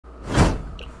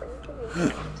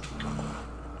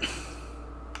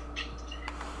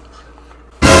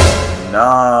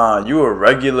Nah, you a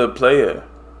regular player.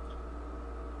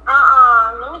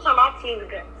 Let me turn my TV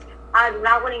again. I do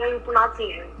not want to hear you through my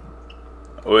TV.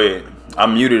 Wait, I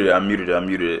muted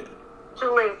it.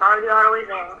 Too late, it's already all the way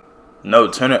down. No,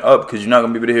 turn it up, because you're not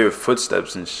going to be able to hear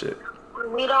footsteps and shit.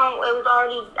 We don't, it was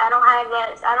already, I don't have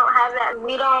that,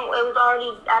 we don't, it was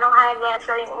already, I don't have that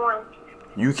setting on.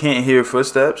 You can't hear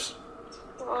footsteps?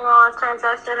 No, since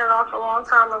I set it off a long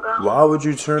time ago. Why would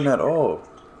you turn that off?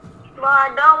 Well,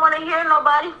 I don't want to hear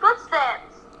nobody's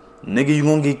footsteps. Nigga, you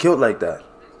gonna get killed like that.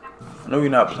 I know you're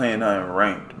not playing nothing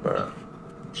ranked, bro.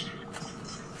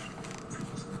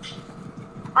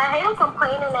 I hate a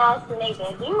complaining ass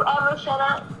nigga. Do you ever shut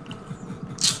up?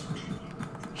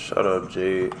 Shut up,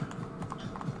 Jade.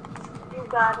 You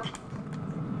got it.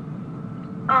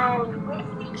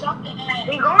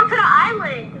 We going to the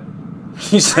island.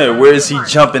 He said, where is he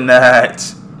jumping at?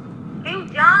 He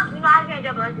jump? You know I can't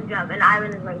jump unless you jump, and the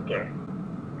island is right there.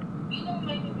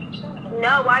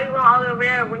 No, why are you going all the way over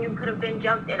there when you could have been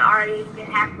jumped and already been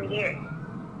halfway there?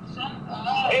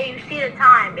 And you see the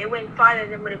time. It went farther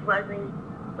than what it was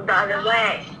the other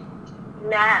way.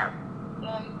 No.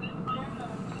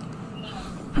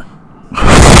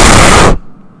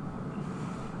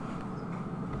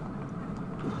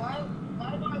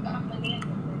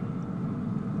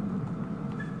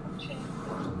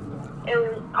 It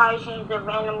was probably changed the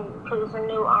random because it's a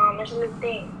new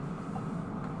thing.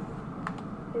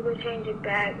 We could change it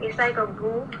back. It's like a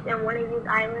booth in one of these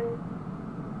islands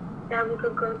that we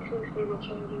could go to, so we could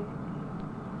change it.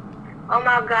 Oh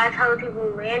my God, tell the people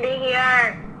landing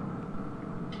here.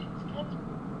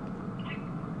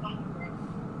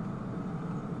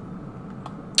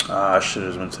 Ah, I should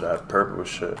have went to that purple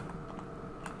shit.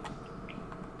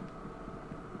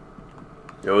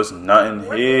 Yo, it's nothing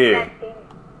here.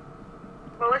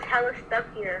 Bro, it's hella stuff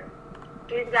here.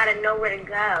 You just gotta know where to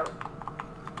go.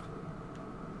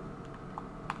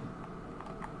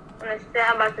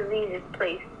 I'm about to leave this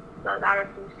place, so I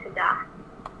refuse to die.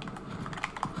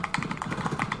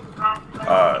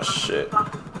 Ah, shit.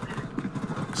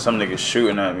 Some niggas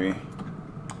shooting at me.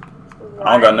 What?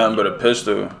 I don't got nothing but a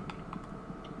pistol.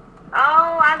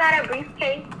 Oh, I got a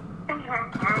briefcase.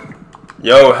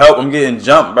 Yo, help, I'm getting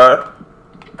jumped, bro.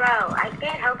 Bro, I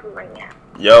can't help you right now.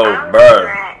 Yo, bro.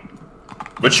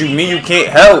 What you mean you can't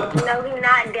help? No, he's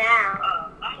not down.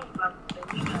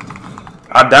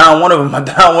 I down one of them.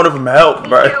 Help,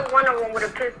 bro. He killed one of them with a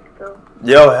pistol.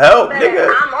 Yo, help, nigga.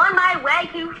 I'm on my way.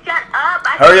 Can you shut up?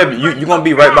 Hurry up. You gonna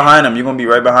be right behind him. You gonna be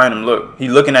right behind him. Look, he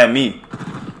looking at me.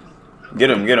 Get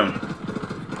him.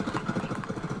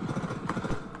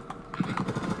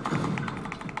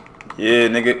 Yeah,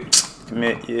 nigga. Come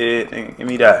here. Yeah, nigga. Give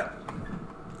me that.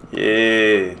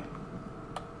 Yeah.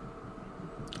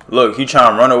 Look, he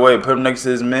trying to run away. Put him next to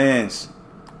his mans.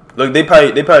 Look, they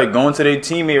probably going to their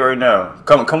teammate right now.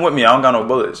 Come with me. I don't got no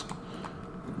bullets.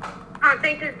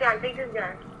 Take this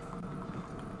gun.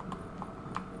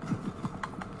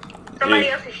 Somebody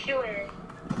else is shooting.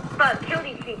 Fuck, kill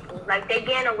these people. Like, they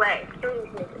getting away. Kill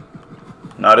these niggas.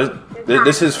 Nah,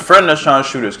 this his friend that's trying to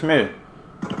shoot us. Come here.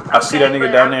 I see that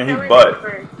nigga down there. He butt.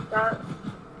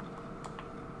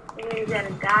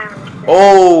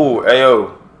 Oh,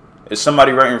 ayo. There's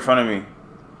somebody right in front of me.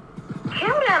 Kill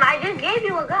them. I just gave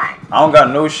you a gun. I don't got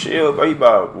no shield, bro. You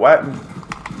about to whack me.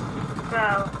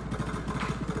 Bro.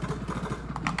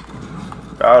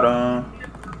 Got him.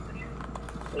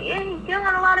 Yeah, he's killing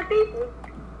a lot of people.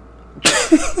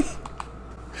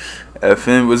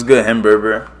 FN, what's good,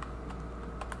 hamburger?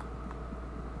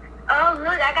 Oh,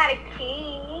 look, I got a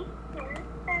key.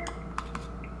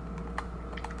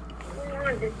 I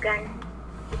want this gun.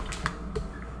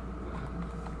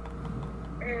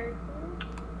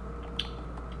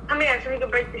 Come here so we can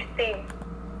break this thing.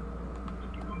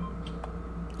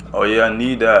 Oh, yeah, I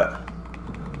need that.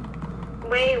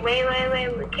 Wait.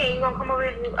 Okay, you gonna come over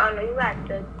here? Oh, no, you got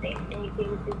the thing. And you can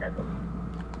use this other one.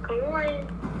 Come on.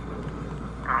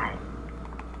 Alright.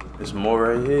 There's more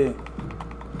right here.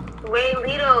 Wait,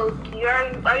 Lito,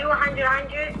 are you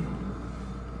 100?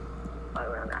 Oh,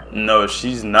 no,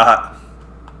 she's not.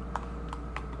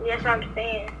 That's what I'm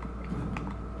saying.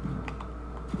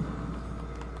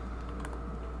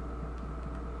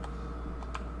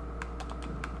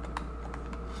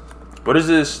 What is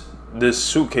this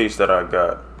suitcase that I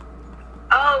got?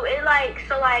 Oh,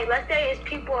 let's say it's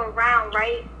people around,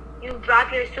 right? You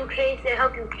drop your suitcase, it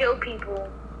help you kill people.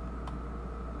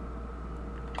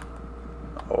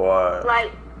 Why?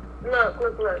 Like, look.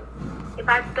 If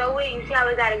I throw it, you see how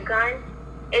I got a gun?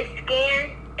 It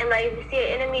scans, and like if you see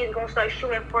an enemy, it's gonna start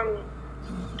shooting for me.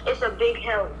 It's a big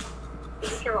help. You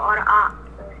be killing all the ops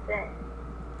instead.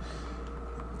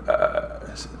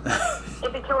 You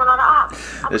be killing all the ops.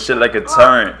 This shit like a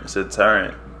turret. It's a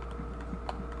turret.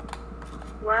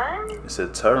 What? It's a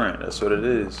turret. That's what it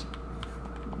is.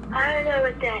 I don't know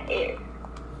what that is.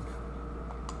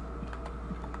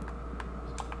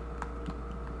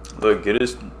 Look, get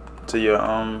us to your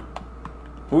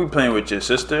Who we playing with? Your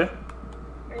sister?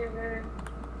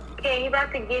 Okay, he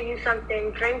about to give you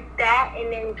something. Drink that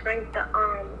and then drink the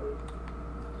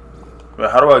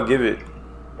But how do I give it?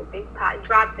 The big pot.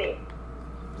 Drop it.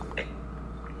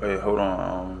 Wait, hold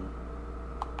on.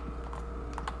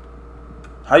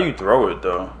 How you throw it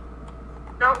though?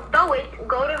 Don't throw it.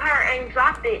 Go to her and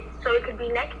drop it so it could be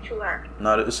next to her.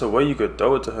 No, it's a way you could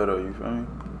throw it to her though. You feel me?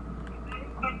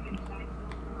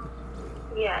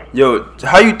 Yes. Yo,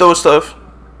 how you throw stuff?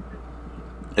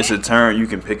 It's a turn. You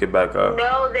can pick it back up.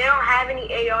 No, they don't have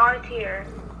any ARs here.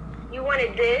 You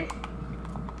wanted this?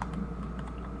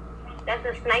 That's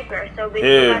a sniper. So we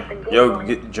got the good yo, one.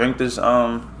 drink this.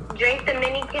 Drink the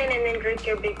mini can and then drink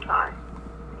your big pot.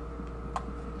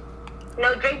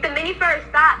 No, drink the mini first.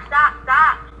 Stop, stop,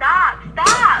 stop, stop,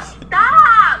 stop,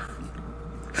 stop.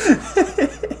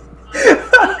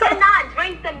 You cannot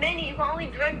drink the mini. You can only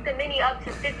drink the mini up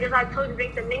to 50. As I told you,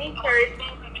 drink the mini first,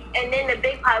 and then the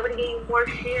big pot would give you more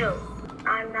shield.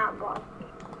 I'm not bossy.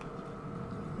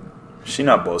 She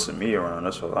not bossing me around.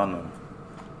 That's what I know.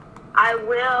 I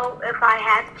will if I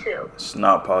have to. It's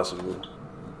not possible.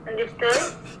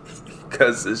 Understood?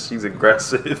 Because she's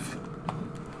aggressive.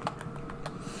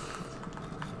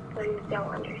 So you don't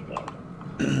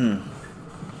understand.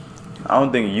 I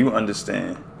don't think you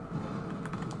understand.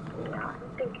 No, I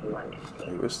don't think you understand.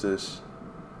 Hey, what's this?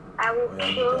 I will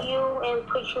kill you and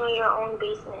put you in your own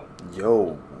basement.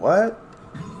 Yo, what?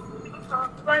 I'm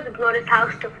about to blow this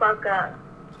house the fuck up.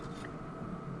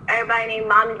 Everybody named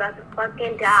Mommy about to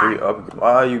fucking die. Free up.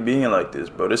 Why are you being like this,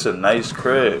 bro? This a nice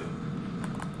crib.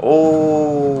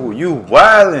 Oh, you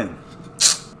wildin'.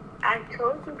 I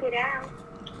told you get out.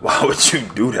 Why would you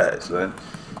do that, son?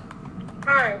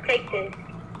 Take this.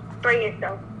 Spray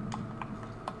yourself.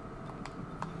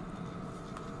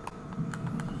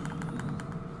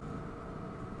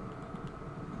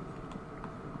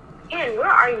 Ken, where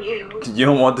are you? You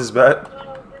don't want this back?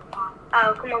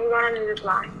 Oh, come on, we're going under this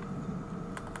line.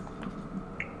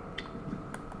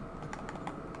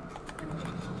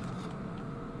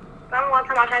 Remember one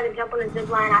time I tried to jump on the zip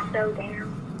line, I fell down.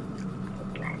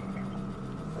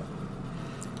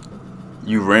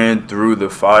 You ran through the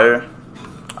fire?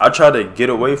 I tried to get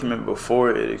away from it before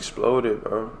it exploded,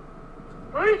 bro.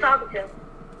 Who are you talking to?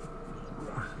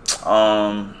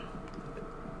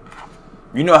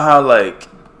 You know how like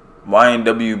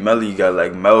YNW Melly got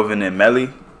like Melvin and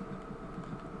Melly?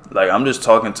 Like I'm just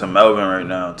talking to Melvin right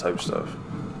now type stuff.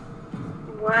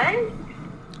 What?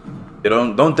 You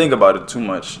don't think about it too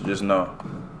much, just know.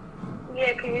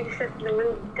 Yeah, cause you just said the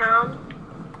really dumb.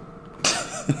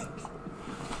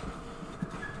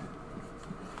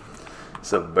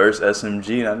 It's a burst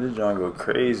SMG, now this joint go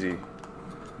crazy.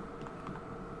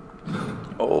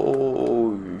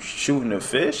 Oh, you shooting a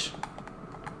fish?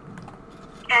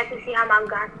 I have to see how my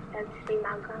gun. I have to see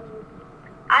my gun.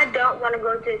 I don't want to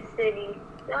go to the city.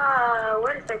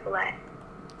 Where the circle at?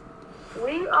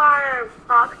 We are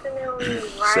approximately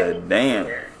right Said, damn.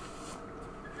 here.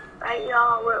 Right,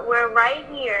 y'all? We're right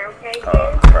here, okay, kids?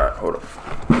 Alright, hold on.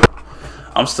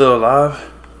 I'm still alive?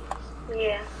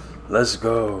 Yeah. Let's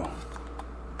go.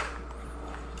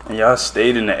 And y'all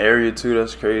stayed in the area too,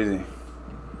 that's crazy.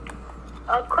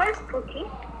 Of course, Pookie.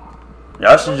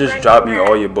 Y'all should just drop me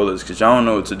all your bullets, because y'all don't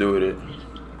know what to do with it.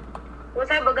 What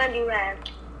type of gun do you have?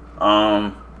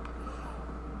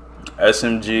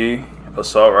 SMG,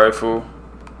 assault rifle,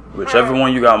 whichever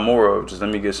one you got more of, just let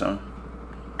me get some.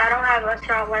 I don't have a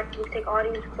assault rifle. Take all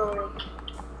these bullets.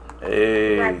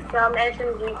 Hey. You got some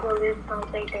SMG bullets, don't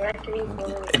take the rest of these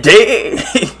bullets. Damn.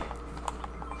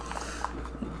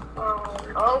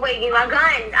 Oh, wait, give my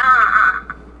gun.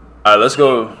 Alright, let's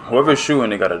go. Whoever's shooting,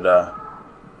 they gotta die.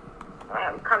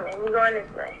 Alright, I'm coming. We're going this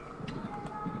way.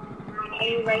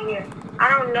 Hey, right here. I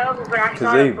don't know, but I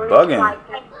saw they the bullets bugging. like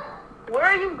that. Where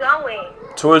are you going?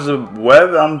 Towards the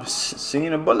web, I'm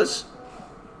seeing the bullets.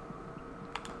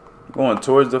 Going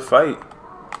towards the fight.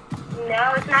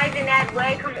 No, it's not even that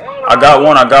way. Come on. I got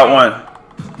one.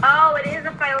 Oh, it is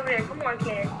a fight over there. Come on,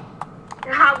 kid.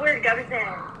 Where's the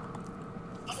that?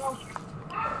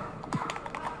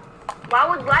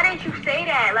 Why didn't you say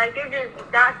that? Like, you're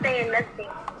just not saying nothing.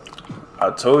 I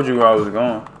told you where I was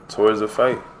going. Towards the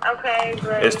fight. Okay,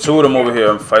 but... There's two of them over here.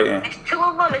 I'm fighting. It's two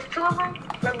of them. It's two of them?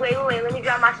 Wait. Let me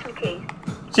drop my suitcase.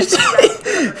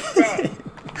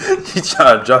 He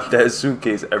trying to drop that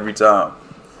suitcase every time.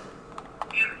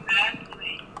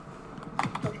 Exactly.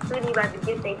 Sweetie about to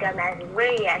get their dumb asses.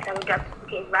 Where you at? So we drop the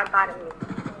suitcase right bottom of me.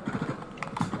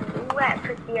 Where you at,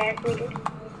 pussy ass nigga?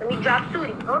 Let me drop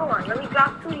Sootie. Hold on. Let me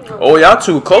drop Sootie. Oh, y'all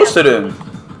too close to them.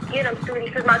 Get him, Sootie,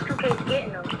 because my suitcase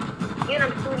getting him. Get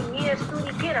him, Sootie. Yeah,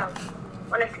 Sootie, get him.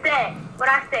 On the set. What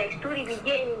I say? Sootie be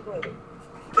getting these niggas.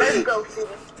 Let's go,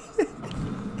 Sootie.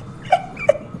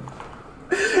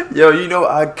 Yo, you know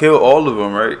I killed all of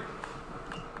them, right?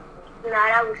 Nah,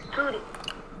 that was Sootie.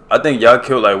 I think y'all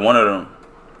killed like one of them.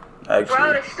 Actually.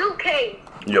 Bro, the suitcase.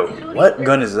 Yo, Sootie, what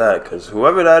gun is that? Because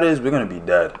whoever that is, we're going to be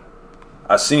dead.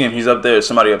 I see him. He's up there.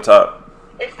 Somebody up top.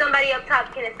 It's somebody up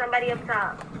top, Ken. It's somebody up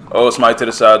top. Oh, somebody to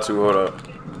the side too. Hold up.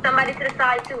 Somebody to the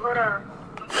side, too. Hold on.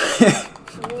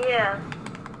 Yeah.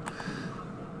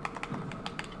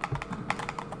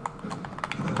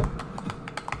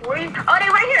 Where you? Oh, they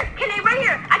right here. Ken, they right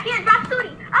here. I can't drop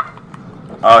Sootie.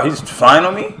 Oh. He's flying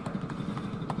on me?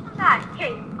 God,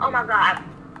 Ken. Oh, my God.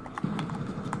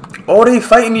 Oh, they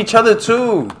fighting each other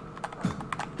too.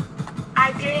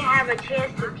 I didn't have a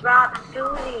chance to drop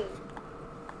Sootie.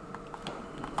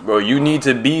 Bro, you need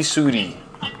to be Sootie.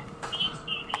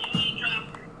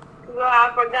 Bro,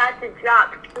 I forgot to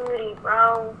drop Sootie,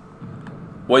 bro.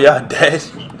 Well, y'all dead?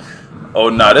 Oh,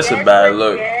 nah, that's a bad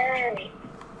look.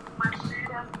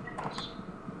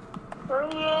 Oh,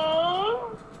 yeah.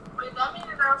 Wait, that means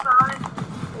it's outside?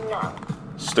 No.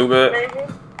 Stupid.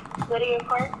 Go to your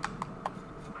car.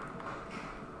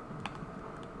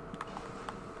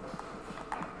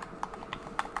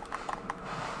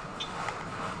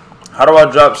 How do I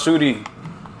drop Sootie?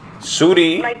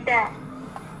 Sootie? Like that.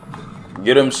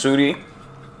 Get him, Sootie.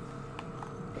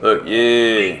 Look,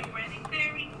 yeah.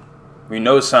 We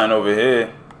know something over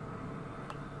here.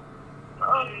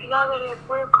 Oh, you gotta go to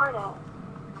where your car at?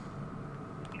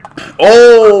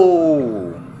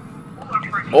 Oh!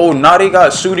 Oh, now they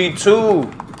got Sootie too.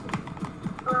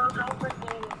 Bro, don't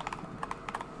forget.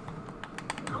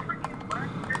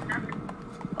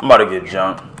 I'm about to get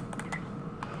jumped.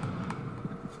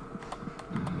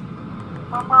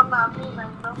 My mom not me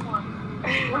like no more.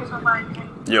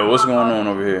 Yo, what's going on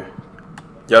over here?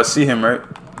 Y'all see him, right?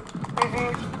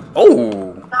 Mm-hmm.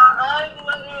 Oh!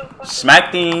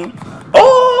 Smacked him.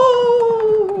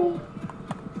 Oh!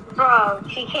 Bro,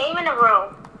 she came in the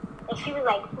room and she was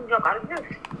like, who broke out of this?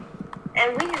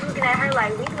 And we just looking at her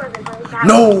like we wasn't going to have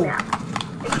No! now.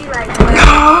 And she like,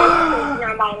 well,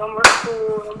 not buying no more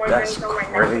food, no more That's drinks, no more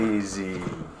crazy.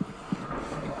 nothing.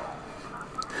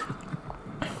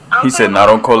 He said, "Now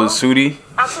don't call it Sootie."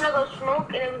 I'm gonna go smoke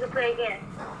and then we can play again.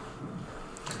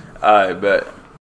 Alright, bet.